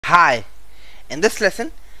Hi, in this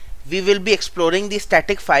lesson we will be exploring the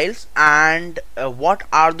static files and what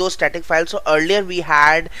are those static files. So earlier we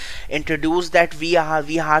had introduced that we are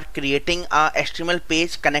creating a HTML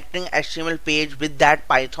page, connecting HTML page with that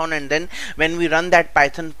Python, and then when we run that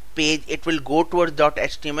Python page it will go towards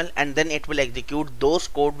 .html and then it will execute those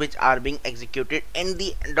code which are being executed in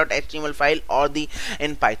the .html file or the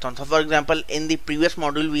in Python. So for example, in the previous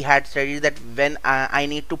module we had studied that when I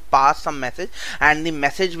need to pass some message and the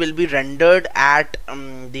message will be rendered at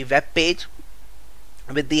the web page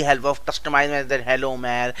with the help of customized that hello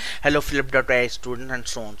mail, hello flip.ai student, and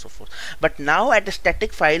so on and so forth. But now at the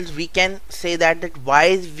static files we can say that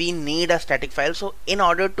why we need a static file. So in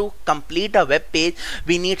order to complete a web page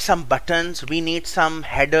we need some buttons, we need some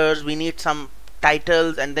headers, we need some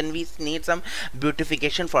titles, and then we need some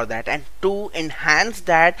beautification for that. And to enhance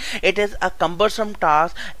that, it is a cumbersome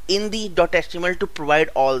task in the .html to provide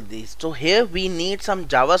all these. So here we need some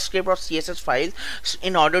JavaScript or CSS files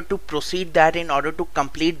in order to proceed that, in order to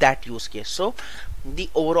complete that use case. So the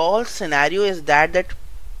overall scenario is that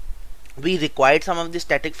we required some of the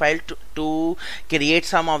static file to create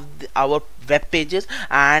some of our web pages,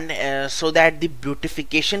 and so that the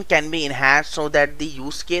beautification can be enhanced, so that the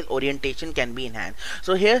use case orientation can be enhanced.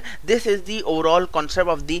 So here this is the overall concept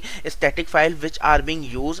of the static file which are being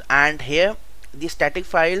used. And here the static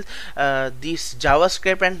files, these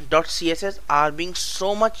JavaScript and .css are being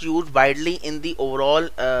so much used widely in the overall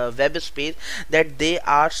web space that they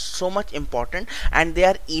are so much important, and they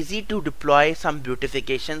are easy to deploy some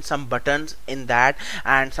beautification, some buttons in that,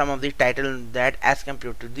 and some of the title that as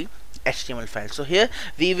compared to the HTML file. So here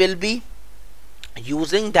we will be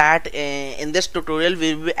using that. In this tutorial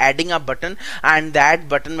we will be adding a button, and that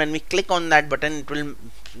button, when we click on that button, it will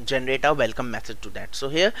generate a welcome message to that. So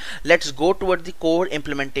here let's go towards the core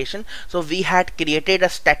implementation. So we had created a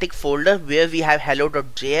static folder where we have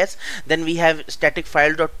hello.js, then we have static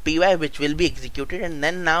file.py which will be executed, and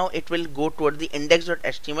then now it will go toward the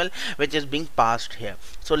index.html which is being passed here.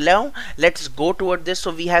 So now let's go toward this.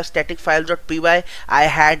 So we have static file.py. I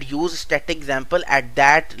had used static example at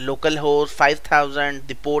that localhost 5000,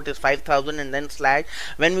 the port is 5000, and then slash.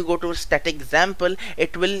 When we go to static example,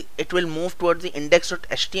 it will move towards the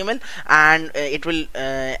index.html, and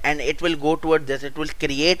it will go toward this. It will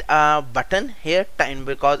create a button here,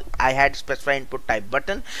 because I had specified input type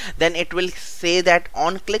button. Then it will say that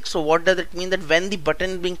on click. So what does it mean? That when the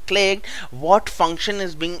button is being clicked, what function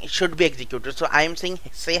is should be executed. So I am saying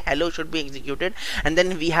say hello should be executed, and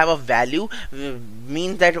then we have a value,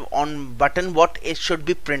 means that on button what it should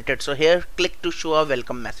be printed. So here click to show a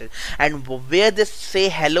welcome message, and where this say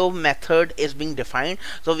hello method is being defined.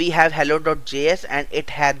 So we have hello.js, and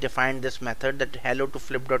it had defined this method, that hello to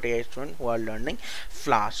flip.ai student who are learning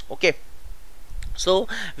Flask. Okay, so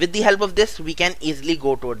with the help of this we can easily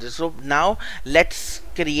go towards this. So now let's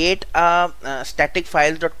create a static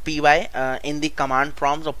files.py in the command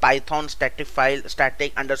prompt. So python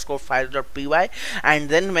static underscore files.py, and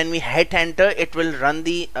then when we hit enter it will run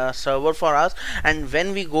the server for us. And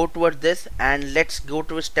when we go towards this, and let's go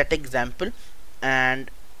to a static example,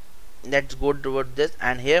 and let's go toward this,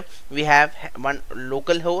 and here we have one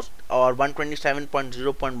local host or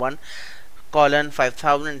 127.0.1 colon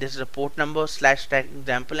 5000. This is a port number slash static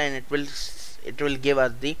example, and it will give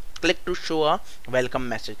us the click to show a welcome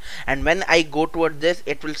message. And when I go toward this,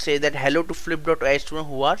 it will say that hello to flip.ai student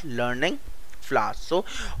who are learning Flask. So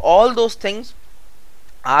all those things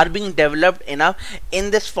are being developed enough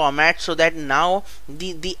in this format, so that now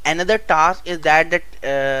the another task is that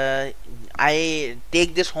I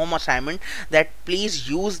take this home assignment, that please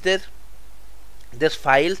use this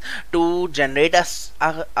files to generate a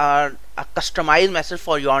customized message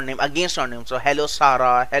for your name, against your name. So hello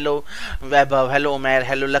Sarah, hello Weber, hello Omer,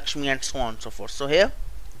 hello Lakshmi, and so on and so forth. So here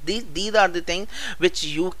these are the things which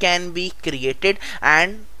you can be created,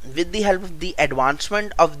 and with the help of the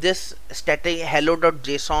advancement of this static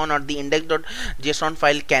hello.json or the index.json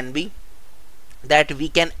file can be that we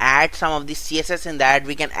can add some of the CSS in that,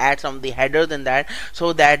 we can add some of the headers in that,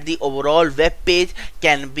 so that the overall web page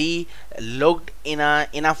can be looked in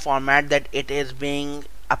a format that it is being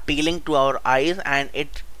appealing to our eyes, and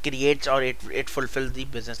it creates or it fulfills the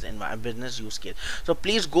business use case. So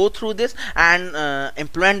please go through this and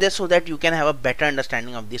implement this, so that you can have a better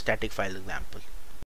understanding of the static file example.